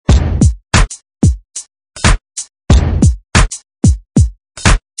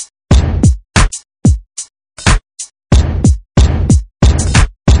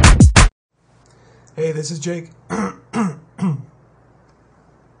Hey, this is Jake.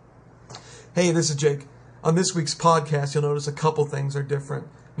 Hey, this is Jake. On this week's podcast, you'll notice a couple things are different.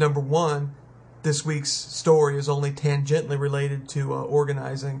 Number one, this week's story is only tangentially related to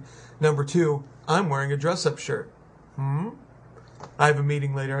organizing. Number two, I'm wearing a dress-up shirt. I have a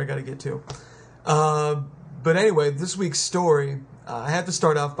meeting later I got to get to. But anyway, this week's story, I have to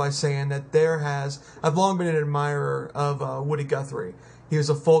start off by saying that I've long been an admirer of Woody Guthrie. He was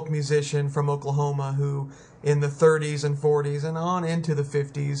a folk musician from Oklahoma who, in the 30s and 40s and on into the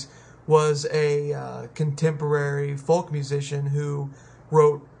 50s, was a contemporary folk musician who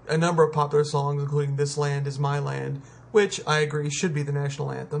wrote a number of popular songs, including This Land Is My Land, which I agree should be the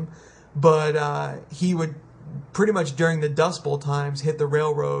national anthem. But he would pretty much during the Dust Bowl times hit the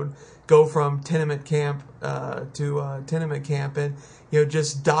railroad, go from tenement camp to tenement camp, and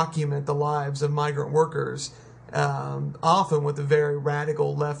just document the lives of migrant workers, often with a very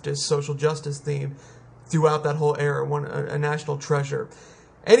radical leftist social justice theme throughout that whole era. A national treasure.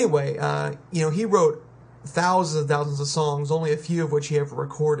 Anyway, he wrote thousands and thousands of songs, only a few of which he ever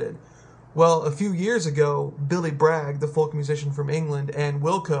recorded. Well, a few years ago, Billy Bragg, the folk musician from England, and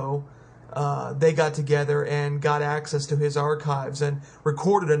Wilco, they got together and got access to his archives and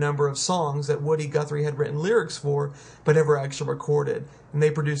recorded a number of songs that Woody Guthrie had written lyrics for, but never actually recorded. And they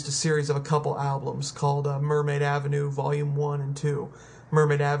produced a series of a couple albums called Mermaid Avenue Volume 1 and 2.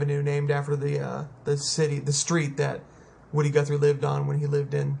 Mermaid Avenue named after the street that Woody Guthrie lived on when he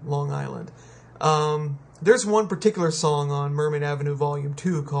lived in Long Island. There's one particular song on Mermaid Avenue Volume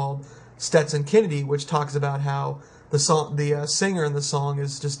 2 called Stetson Kennedy, which talks about how the singer in the song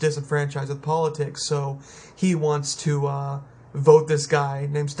is just disenfranchised with politics, so he wants to vote this guy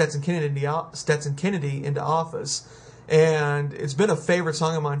named Stetson Kennedy into office. And it's been a favorite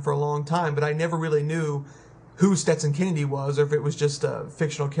song of mine for a long time, but I never really knew who Stetson Kennedy was or if it was just a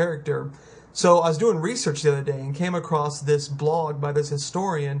fictional character. So I was doing research the other day and came across this blog by this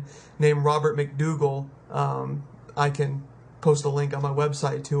historian named Rob Macdougall. I can post a link on my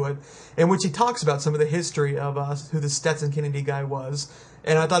website to it, in which he talks about some of the history of who the Stetson Kennedy guy was,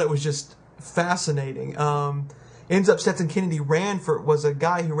 and I thought it was just fascinating. Ends up Stetson Kennedy was a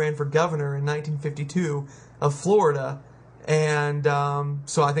guy who ran for governor in 1952 of Florida, and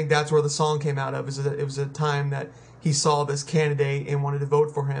so I think that's where the song came out of. It was a time that he saw this candidate and wanted to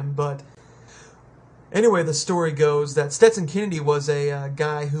vote for him. But anyway, the story goes that Stetson Kennedy was a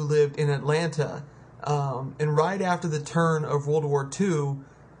guy who lived in Atlanta. And right after the turn of World War II,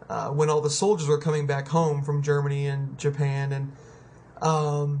 when all the soldiers were coming back home from Germany and Japan,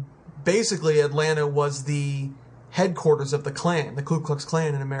 and basically Atlanta was the headquarters of the Klan, the Ku Klux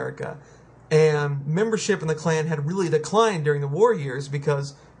Klan in America. And membership in the Klan had really declined during the war years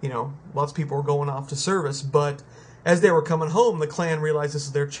because, lots of people were going off to service. But as they were coming home, the Klan realized this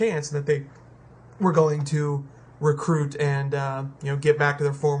is their chance and that they were going to recruit and, get back to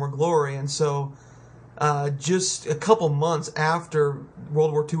their former glory. And so just a couple months after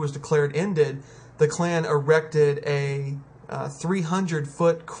World War II was declared ended, the Klan erected a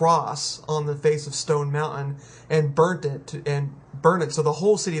 300-foot cross on the face of Stone Mountain and burnt it so the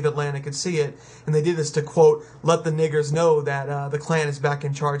whole city of Atlanta could see it. And they did this to, quote, let the niggers know that the Klan is back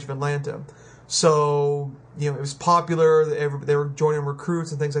in charge of Atlanta. So, it was popular. They were joining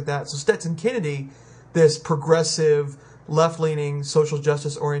recruits and things like that. So Stetson Kennedy, this progressive, left-leaning, social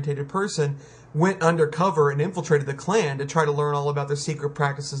justice-oriented person, went undercover and infiltrated the Klan to try to learn all about their secret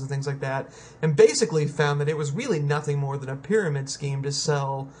practices and things like that, and basically found that it was really nothing more than a pyramid scheme to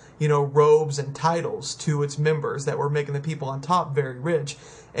sell, robes and titles to its members that were making the people on top very rich,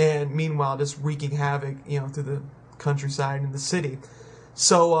 and meanwhile just wreaking havoc, through the countryside and the city.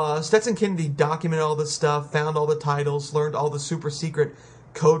 So Stetson Kennedy documented all this stuff, found all the titles, learned all the super secret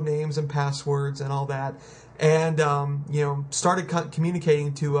code names and passwords and all that, and started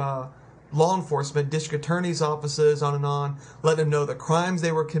communicating to law enforcement, district attorneys' offices, on and on, letting them know the crimes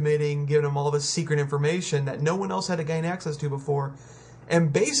they were committing, giving them all this secret information that no one else had to gain access to before.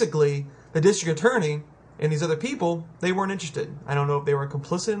 And basically, the district attorney and these other people, they weren't interested. I don't know if they were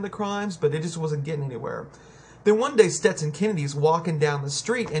complicit in the crimes, but it just wasn't getting anywhere. Then one day, Stetson Kennedy's walking down the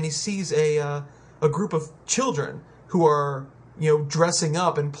street, and he sees a group of children who are, dressing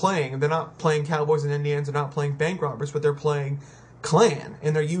up and playing. They're not playing cowboys and Indians, they're not playing bank robbers, but they're playing Klan,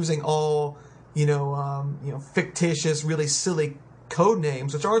 and they're using all fictitious, really silly code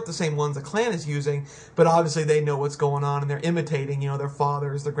names, which aren't the same ones the Klan is using, but obviously they know what's going on, and they're imitating their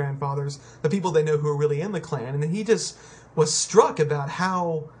fathers, their grandfathers, the people they know who are really in the Klan. And then he just was struck about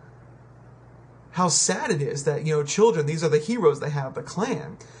how sad it is that children, these are the heroes they have, the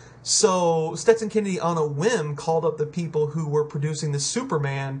Klan. So Stetson Kennedy, on a whim, called up the people who were producing the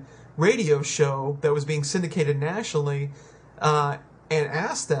Superman radio show that was being syndicated nationally, and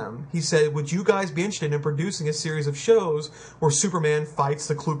asked them, he said, would you guys be interested in producing a series of shows where Superman fights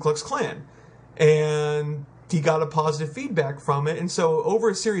the Ku Klux Klan? And he got a positive feedback from it. And so over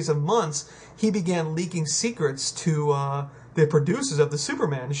a series of months, he began leaking secrets to the producers of the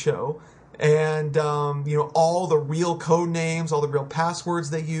Superman show. And, all the real code names, all the real passwords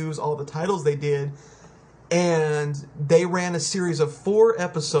they use, all the titles they did. And they ran a series of 4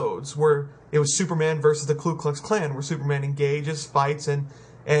 episodes where it was Superman versus the Ku Klux Klan, where Superman engages, fights,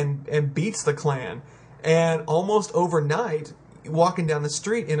 and beats the Klan. And almost overnight, walking down the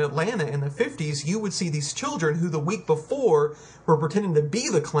street in Atlanta in the 50s, you would see these children who the week before were pretending to be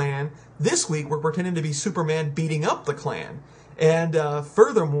the Klan, this week were pretending to be Superman beating up the Klan. And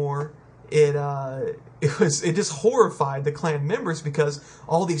furthermore, it just horrified the Klan members because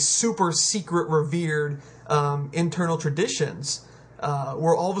all these super secret, revered internal traditions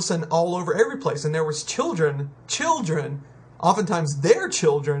were all of a sudden all over every place, and there was children, oftentimes their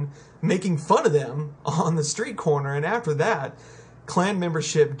children, making fun of them on the street corner. And after that, Klan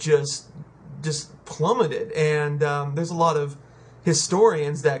membership just plummeted. And there's a lot of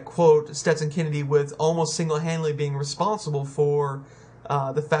historians that quote Stetson Kennedy with almost single-handedly being responsible for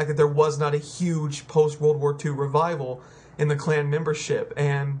the fact that there was not a huge post-World War II revival in the Klan membership.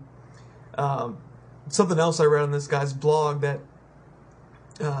 And something else I read on this guy's blog that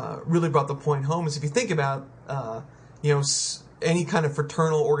really brought the point home is, if you think about any kind of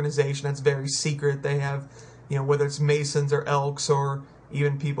fraternal organization that's very secret, they have, whether it's Masons or Elks or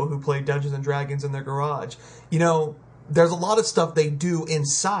even people who play Dungeons and Dragons in their garage, there's a lot of stuff they do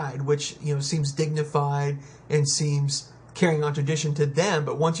inside which seems dignified and seems carrying on tradition to them,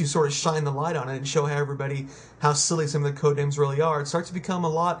 but once you sort of shine the light on it and show everybody how silly some of the code names really are, it starts to become a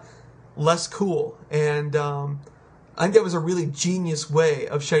lot less cool. And I think that was a really genius way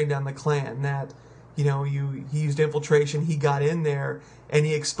of shutting down the Klan, that he used infiltration, he got in there, and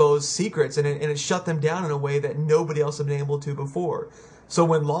he exposed secrets, and it shut them down in a way that nobody else had been able to before. So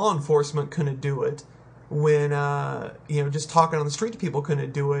when law enforcement couldn't do it, when just talking on the street to people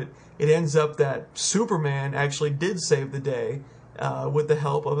couldn't do it, it ends up that Superman actually did save the day with the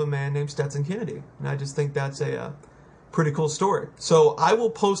help of a man named Stetson Kennedy. And I just think that's a pretty cool story. So I will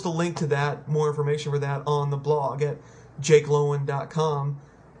post a link to that, more information for that, on the blog at jakelowen.com.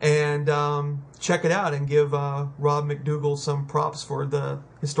 And check it out and give Rob Macdougall some props for the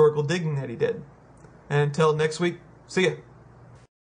historical digging that he did. And until next week, see ya.